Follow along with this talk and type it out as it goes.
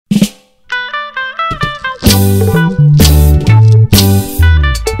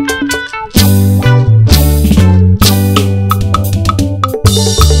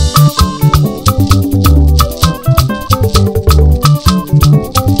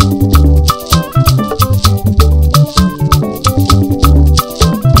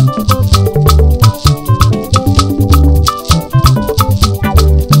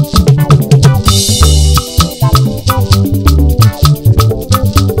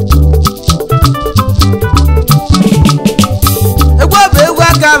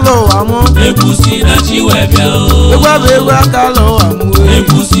chiwebia egwa be egwa akala ụwa mu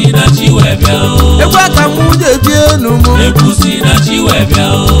egusi na chiwebia egwa ka mu je bie nu mu egusi na chiwebia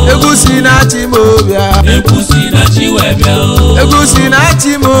egusi na chimobia egusi na chiwebia egusi na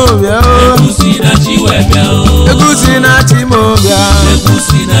chimobia egusi na chiwebia egusi na chimobia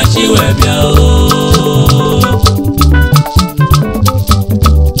egusi na chiwebia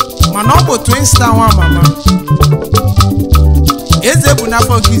mana ọ bụ twin star nwa mama eze bụ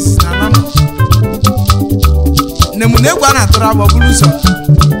n'afọ gizi na nana nemu na-egwu a na-atụrụ agba bulu ụzọ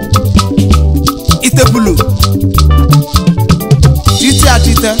itebulu chite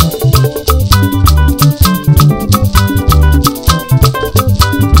achite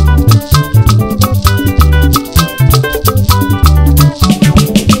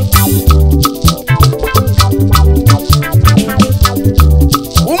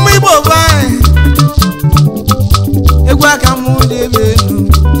ụmụ Igbo bụ anyị egwu aka mụ dị ebe elu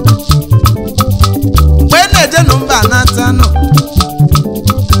mgbe na-eje nụ mba na-atanụ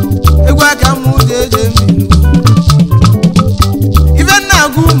egwu aka mụ dị eje mmiri ife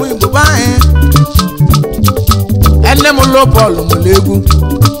na-agụ ụmụ Igbo bụ anyị ene m lụ Paul mụlụ egwu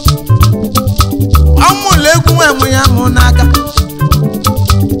ọ mụlụ egwu nwe mụ ya mụ n'aka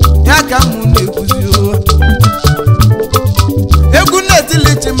ya ka mụ na-ekwuzi ụwa egwu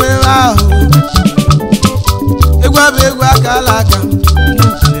na-etili chimere ahụ egwu abụ egwu akala aka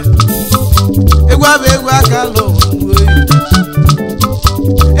egwu abụ egwu akala ụwa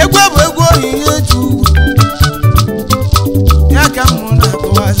egwu abụ egwu ohihe eji ugwu ya ka mụ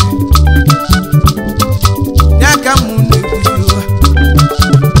na-akọwazi ya ka mụ na-ekwuzi ụwa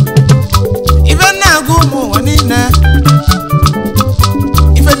ife na-agụ ụmụ ụwa niile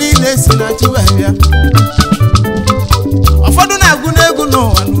ife niile si na chiwebia ụfọdụ na-agụ n'egwu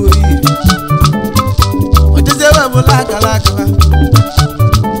n'ụwa n'oyi ojeze webụla akala akala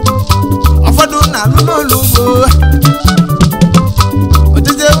ụfọdụ na-alụ n'ụlọ ugbo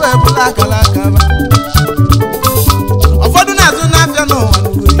ojeze webụla akala akala ụfọdụ na-azụ n'afịa n'ụwa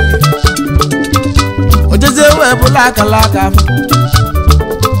n'oyi ojeze webụla akala akala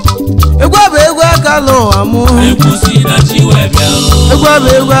egwu abụ egwu akala ụwa mụ egusi na chiwebia egwu abụ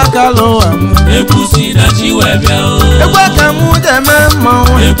egwu akala ụwa mụ egusi na chiwebia egwu aka mụ deme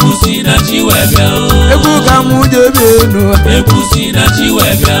mmanwụ egusi na chiwebia egwu ka mụ debe elu egusi na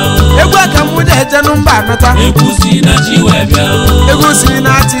chiwebia egwu aka mụ dejenụ mba nata egusi na chiwebia egwu si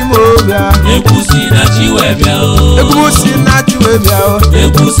na chimobia egusi na chiwebia egwu si na chiwebia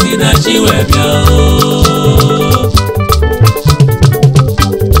egusi na chiwebia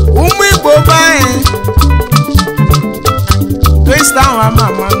ụmụ Igbo bụ anyị Krista nwa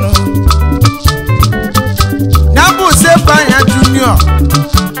mama nụ ya bụ sefu anya junior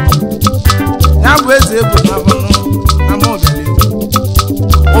ya bụ eze bụ na bụnụ na mụ bịara egwu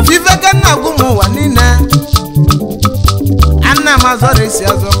ofufe ka nna gụ m ụwa niile anna m azọrọ isi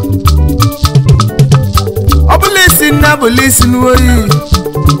azọ ọ bụla isi nna bụla isi n'oyi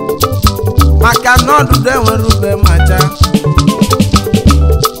maka na ọdụdụ enwere ube macha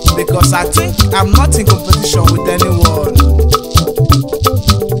because I think I'm not in competition with anyone.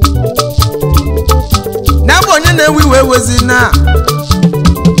 N'abụ onye na-ewe iwe wezina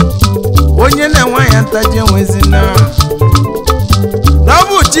onye na-enwe ya ntaji enwezina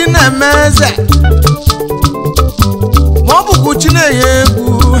n'ọbụ chi na-eme eze ma ọ bụkwa chi na-enye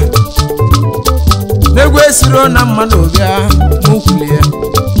egwu n'egwu esiro na mmadụ bịa n'ukwuli ya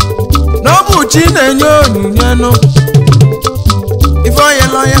n'ọbụ chi na-enye onyinye nụ ife onye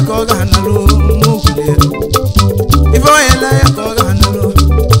lọ ya ka ọ ga-analụ n'ukwuli ya ife onye lọ ya ka ọ ga-analụ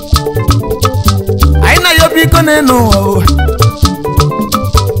anyị na-ayọ biko n'elu ụwa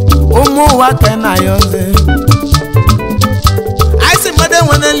ụmụ ụwa ka na-ayọ nze anyị si mmadụ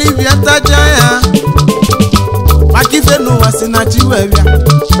enwere libia taja ya maka ife n'ụwa si na chiwebia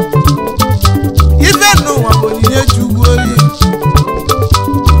ife n'ụwa bụ onyinye chukwu oyi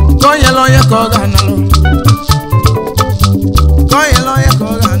ka onye lọ ya ka ọ ga-analụ ka onye lọ ya ka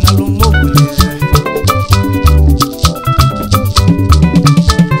ọ ga-analụ mma okwuli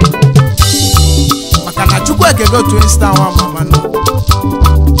maka na chukwu ekego twin star nwa mama nọ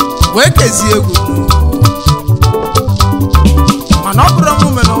wee kezie egwu mana ọ bụrụ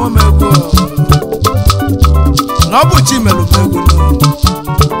m mere onwe m egwu na ọ bụ chi melụ m egwu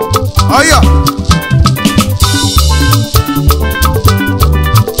ọyọ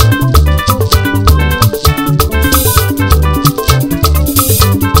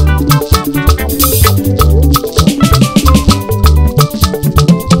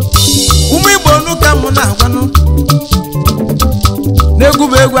ụmụ Igbo nụ ka mụ na-agwanụ n'egwu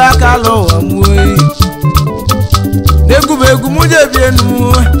bụ egwu akala ụwa m oyi n'egwu bụ egwu mụ je bie nu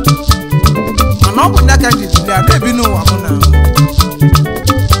mana no bu ndaka njitili ade bi no wa muna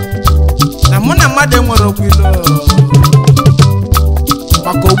na muna made nwere okwilo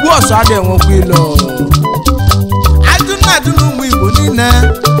maka ogbu oso ade enwe okwilo adunu mu Igbo niile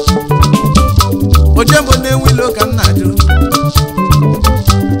ojembo na-enwilo ka nna ajụ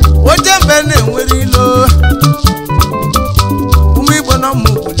ojembe na-enwere ilo ụmụ Igbo nọ mụ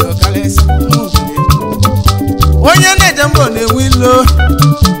kwuli ọkalịsị onye na-ejembo na-enwe ilo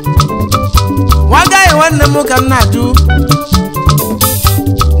nwagaghị nwanne m ka nna ajụ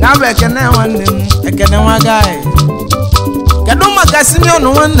na bụ ekene nwanne m ekene nwagaghị kedu maka Simeon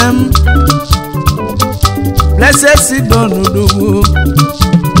nwanne m Blessed Sidon Odogwu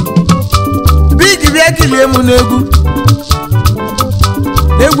big bịa kilie m n'egwu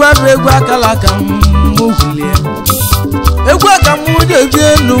abụ egwu akala ka m kwulie egwu aka m dị ebi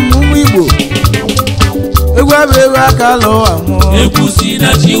enu ụmụ Igbo egwu abụ egwu akala ụwa mụ egwu si na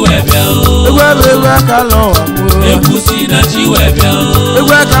chi wee bịa egwu abụ egwu akala ụwa mụ egwu si na chi wee bịa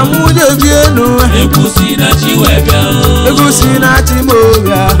egwu aka m dị ebi enu egwu si na chi wee bịa egwu si na chi m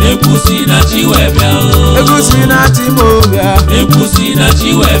obịa egwu si na chi wee bịa egwu si na chi m obịa egwu si na chi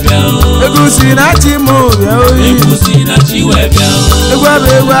wee bịa egwu si na chi m obịa oyi egwu si na chi wee bịa egwu abụ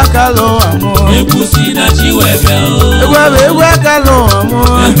egwu akala ụwa mụ egwu si na chi wee bịa egwu abụ egwu akala ụwa mụ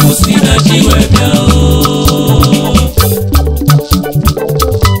egwu si na chi wee bịa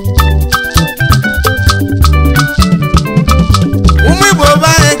ụmụ Igbo be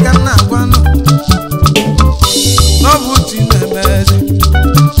anyị ka nna agwanụ n'ọbụ chi na-emezi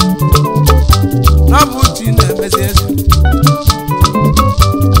n'ọbụ chi na-emezi eze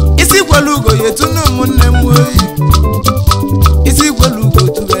isi gwelu ugo ya etunu ụmụnne m oyi isi gwelu ugo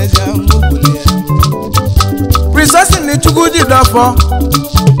tụrụ eze ahụ gwuli ya prisosin na Chukwu dị dọfọ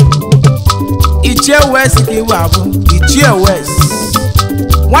Ichie West ka iwe abụ Ichie West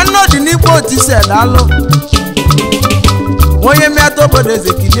nwanne ọdịnigbo otise dalụ onye mịata obodo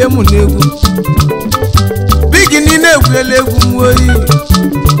eze kilie mụ n'egwu bigi niile egwuela egwu m oyi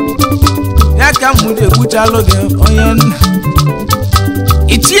ya ka m dị egwuchalụ gị onye nna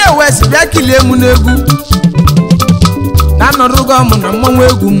Ichie West bịa kilie mụ n'egwu na-anọrụgo mụ na mmanwụ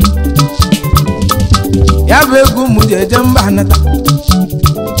egwu m ya bụ egwu m ji eje mba nata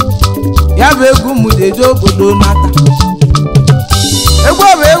ya bụ egwu m ji eje obodo nata egwu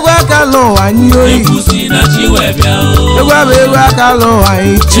bụ egwu akala ụwa anyị oyi egwu si na chi wee bịa egwu bụ egwu akala ụwa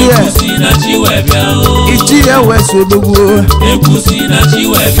anyị egwu si na chi wee bịa Ichie West Odogwu egwu si na chi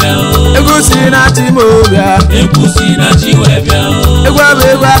wee bịa egwu si na chi m obịa egwu si na chi wee bịa egwu bụ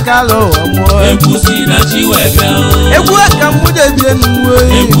egwu akala ụwa mụọ egwu si na chi wee bịa egwu aka m debi enu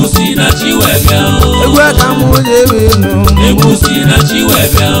oyi egwu si na chi wee bịa egwu aka m debi enu egwu si na chi wee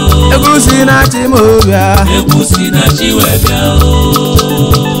bịa egwu si na chi m obịa egwu si na chi wee bịa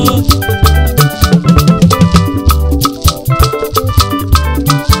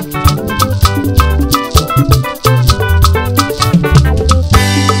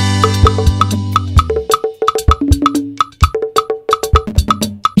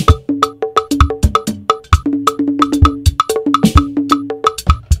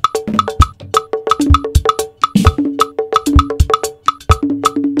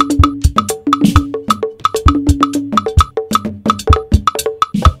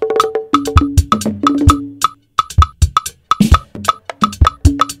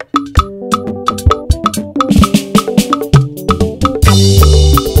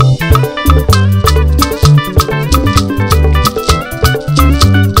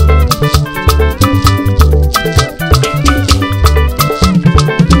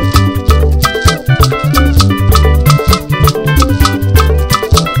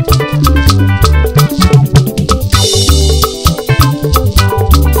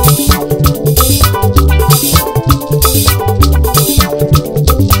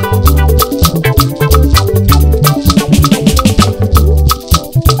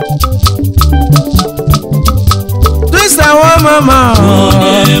mama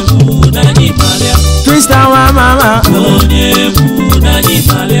Twista wa mama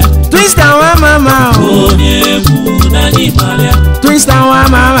Twista wa mama Twista wa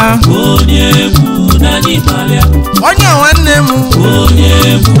mama Onye nwanne m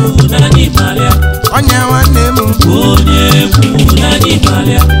Onye nwanne m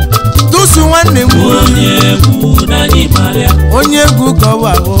Tusu nwanne m Onye egwu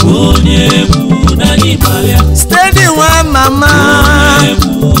kọwa Steady wa mama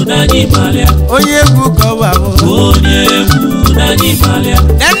Onye egwu kọwa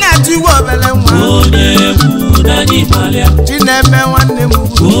Nena tuwo bele nwa Chineme nwanne m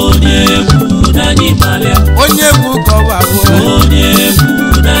Onye egwu kọwa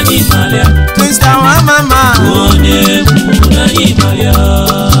Twista wa mama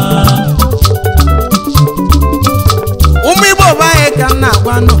Igbo bae ka na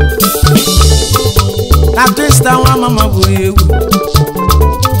agwano na twista wa mama bụ egwu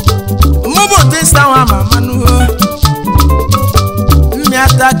mụbụ twista wa mama nu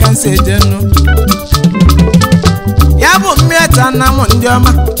mmiata ka nsejenu ya bụ mmiata na mụ ndị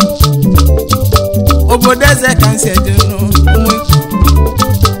ọma obodo eze ka nsejenu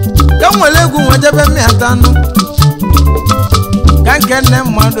ka nwere egwu nwedebe mmiata nụ ka nke nne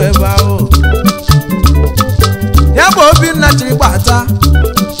mmadụ ebe ahụ ya bụ Obinna chiri gbata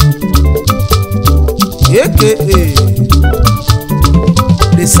aka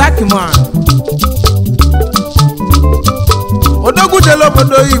the Sackman odogwu jele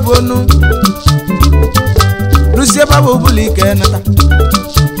obodo oyibo nu lusie baba obula ike nata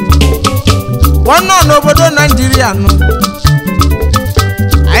nwanne n'obodo Naijiria nụ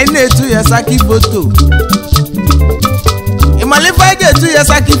anyị na-etu ya Saki foto ịmalife anyị ga-etu ya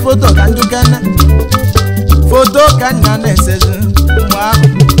Saki foto ka njukene foto ka nna na-esezi mgbe ahụ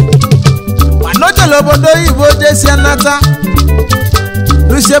mana o jele obodo oyibo jesie nata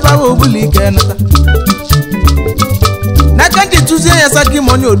lusie baba obula ike nata n'aka ndị tụzie ya Saki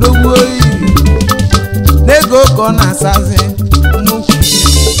money odogwu oyi n'ego ka ọ na-asazi nnukwu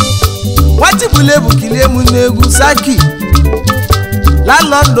nwatibule bụ kilie m n'egwu Saki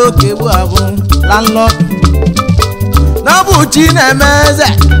landlord oke bụ abụ landlord n'ọbụ chi na-eme eze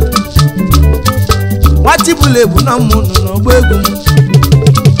nwatibule bụ na mmụnụ n'ọgba egwu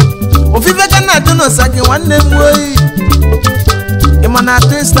m ofife ka na-adị na Saki nwanne m oyi ịma na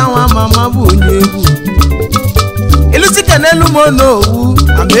twista nwa mama bụ onye egwu ilusi ka n'elu m n'owu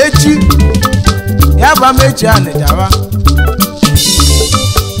Amaechi ya bụ Amaechi Anịjawa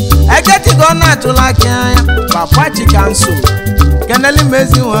eketi ka ọ na-atụla aka anya papa chikanso keneli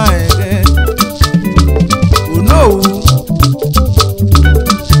mezi nwanyị onowu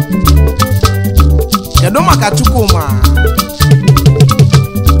kedu maka Chukwuma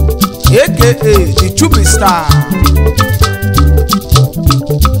aka the Chubi Star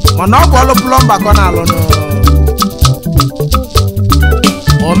mana ọ bụ ọlụ plọmba ka ọ na-alụ nụ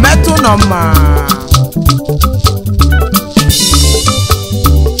o metụ nọ mma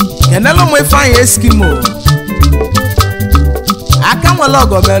kenelu m Ifeanyi Eskimo aka nwere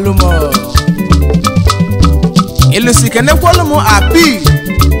ọgọmelu m ilusi kenekwolu m Abi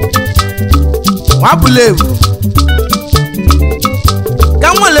nwabụla egwu ka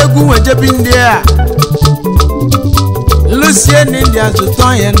nwere egwu nwejebi ndị a lusie n'India zụtọ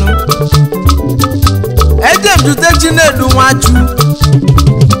ya nụ eje m zụta Chinedu Nwachu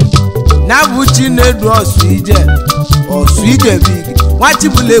na bụ Chinedu ọsụ ije big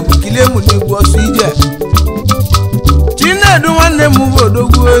nwachibụla egwu kilie mụ n'egwu ọsụ ije Chinedu nwanne m bụ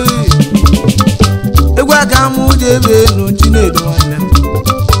odogwu oyi egwu aka m dị ebe enu Chinedu nwanne m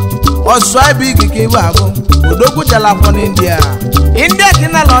ọsụ abig ka ịbụ abụ odogwu jalapọ n'India ka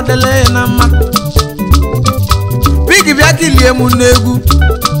na ala ọdịle na mma big bịa kilie mụ n'egwu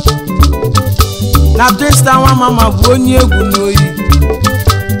na twista nwa mama bụ onye egwu n'oyi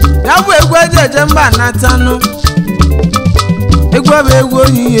ya bụ egwu eje mba natanụ egwu bụ egwu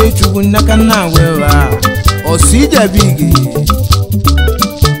onye ihe Chukwu nneka nna wewa ọsụ ije big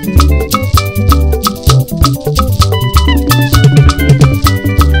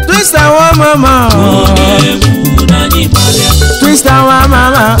twista nwa mama twista nwa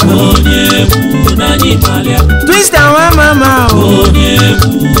mama twista nwa mama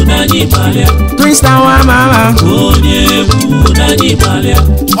twista nwa mama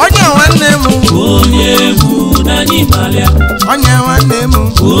onye nwanne m onye nwanne m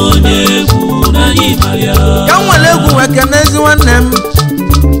ka nwere egwu weke n'ezi nwanne m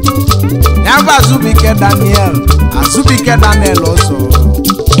ya bụ Azubike Daniel ọzọ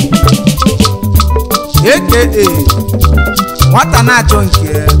aka nwata na-achọ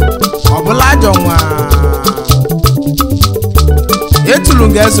nke ọbụla ajọ nwa etulu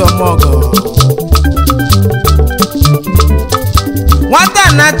ga-eso mọgọ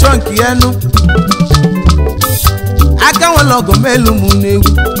nwata na-achọ nke ya nụ aka nwere ọgọmelu m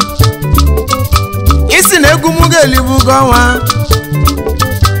n'egwu isi na egwu m ga-elibu gị ọnwa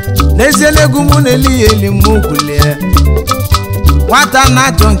n'ezie na egwu m na-eli ya eli m gwulie nwata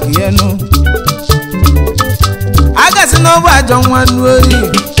na-achọ nke ya nụ agasi n'ọbụ ajọ nwa n'oyi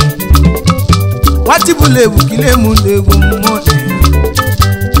nwatibụla egwu kilie m n'egwu mmụọ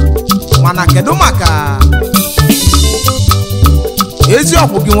mana kedu maka ezi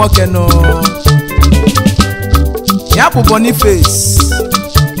ọkwụ gị nwoke nọ ya bụ Boniface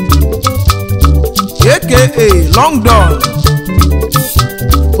aka Long Don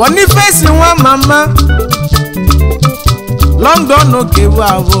Boniface nwa mama London oke bụ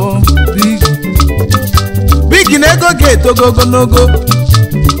abụ big nego gate ogogonogo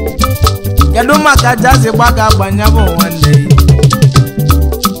kedu maka Jazzy gbaga agbanya bụ nwanne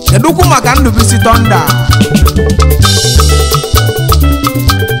kedukwu maka Ndubisi Thunder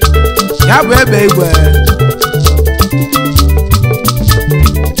ya bụ ebe igwe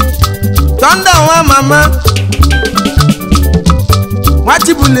Thunder nwa mama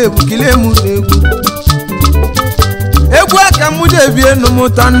Nwachibule ebukile mu n'egwu egwu aka mụ debi enu mụ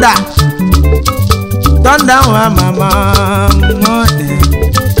Thunder nwa mama mode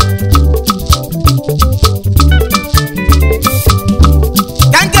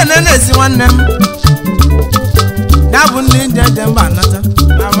kanke nene si nwanne m ya bụ ndị njeje mba nata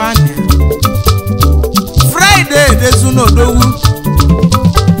abanye Friday dezu n'odogwu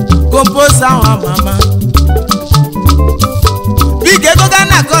composer nwa mama big ego ga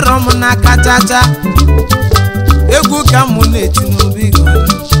na akọrọ m n'aka chacha egwu ka mụ na-eti n'obi gị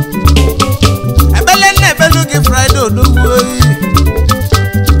ebele nna ebelu gị Friday odogwu oyi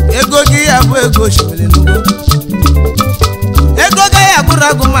ego gị ya bụ ego osimiri n'ugbo ego ga ya bụrụ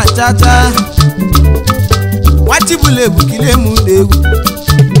agụ ma chacha Nwachibule ebukile m n'egwu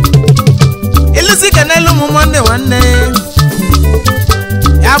ilusi kenelu m nwanne nwanne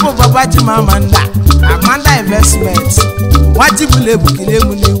ya bụ Baba Chimamanda Amanda Investment Nwachibule ebukile m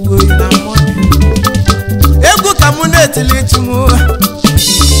n'egwu oyi na mmụọ egwu ka mụ na-etili chi mụ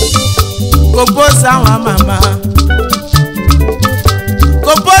composer nwa mama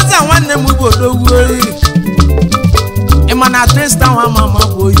composer nwanne m bụ odogwu oyi ịma na Twista nwa mama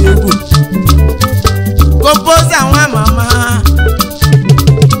bụ oyi egwu composer nwa mama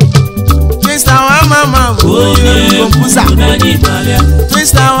Twista nwa mama bụ oyi egwu composer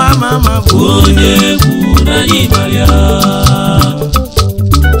Twista nwa mama bụ oyi egwu na Ibalia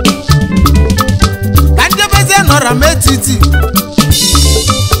kanjebeze nọra metiti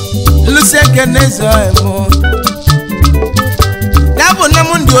Lucieke nezo emo ya bụ nne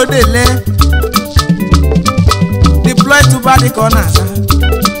m ndị odele deploy to body corners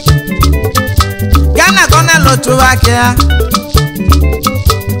Ghana gonna lotu aka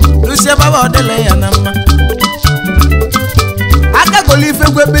Lucia baba odele ya na mma aka goli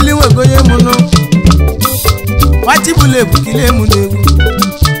ife gwebili wegoye m no Nwachibule ebukile m n'egwu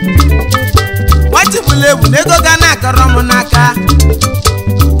Nwachibule ebu nego ga na akọrọ m n'aka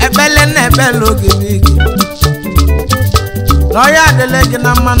ebele na ebele oge bigi n'ọya adịle gị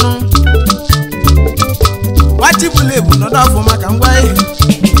na mmanụ Nwachibule ebu nọdụ ọfụ maka ngwa ihe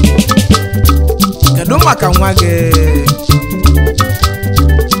kedu maka nwa gị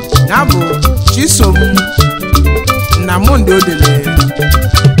ya bụ Chisom Nnamdi Odele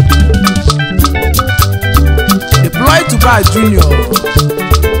Deploy to Bar Junior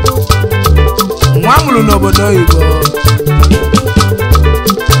nwa mụrụ n'obodo oyibo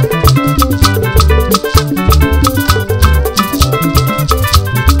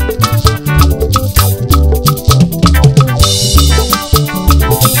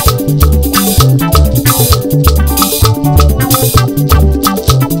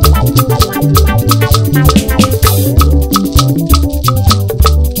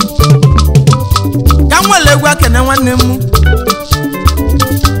ka nwere egwu akene nwanne m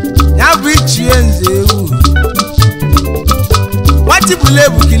ya bụ ichie nze ewu Nwachibule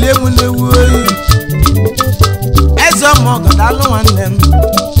ebukile m n'egwu oyi eze ọmọgọdalụ nwanne m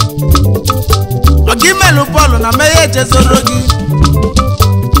ọgimelu Paul na meghe echezoro gị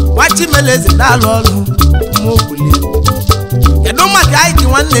Nwachimele eze dalụ ọlụ ụmụokwulie kedu maka anyị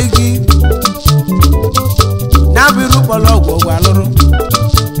nwanne gị na-abụrụ kpọrọ ọgwụ alụrụ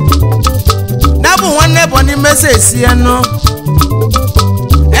na-abụ nwanne bụ n'ime esi enu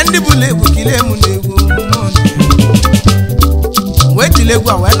ndị bụla ebukile m n'egwu wee jile egwu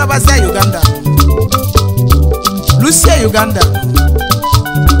a wee nabasịa Uganda Lucia Uganda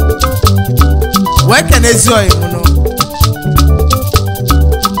wee kenezi oyi mụnụ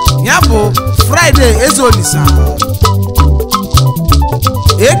ya bụ Friday eze Olisa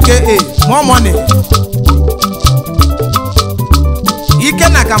aka More Money ike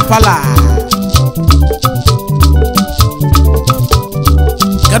na Kampala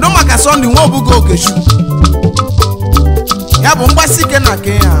kedu maka Sunday nwa obugo Okeshu ya bụ mgbasi ike na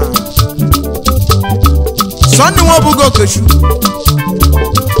Kenya Sunday nwa obugo Okeshu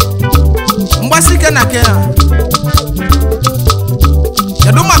mgbasi ike na Kenya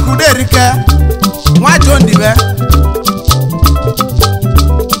kedu maka Uderike nwa John Dibe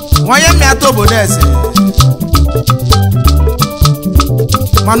nwanye mmịata obodo eze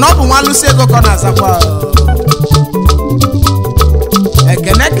mana ọ bụ nwa Lucy ego kọ na azakwa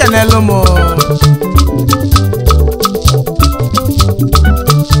ekene kenelumo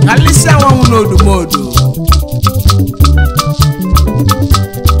Alisia wangu n'odumodu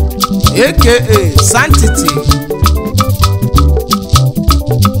aka Sanctity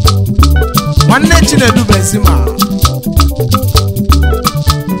Nwanne Chinedu Benzima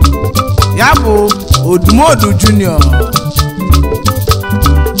ya bụ Odumodu Junior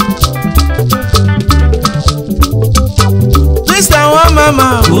Mr. wa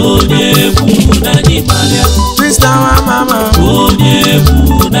mama onye bu na nyimalia Mr. wa mama onye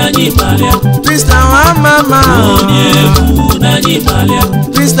bu na nyimalia Mr. wa mama onye bu na nyimalia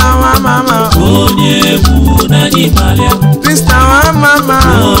Mr. wa mama onye bu na nyimalia Mr. wa mama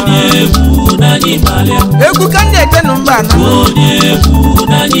onye bu na nyimalia egwu ka ndị ekenu mba na onye bu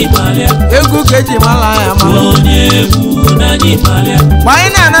na nyimalia egwu ka eji mala ya ma onye bu na nyimalia gbanye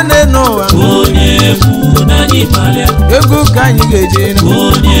na-ana n'enu ụwa onye bu na nyimalia egwu ka anyị ga-eji na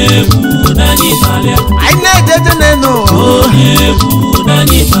onye bu na nyimalia anyị na-ejeje n'enu ụwa onye bu na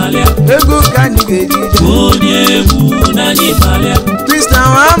nyimalia egwu ka anyị ga-eji je onye bu na nyimalia Mr.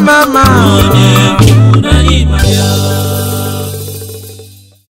 wa mama onye bu na nyimalia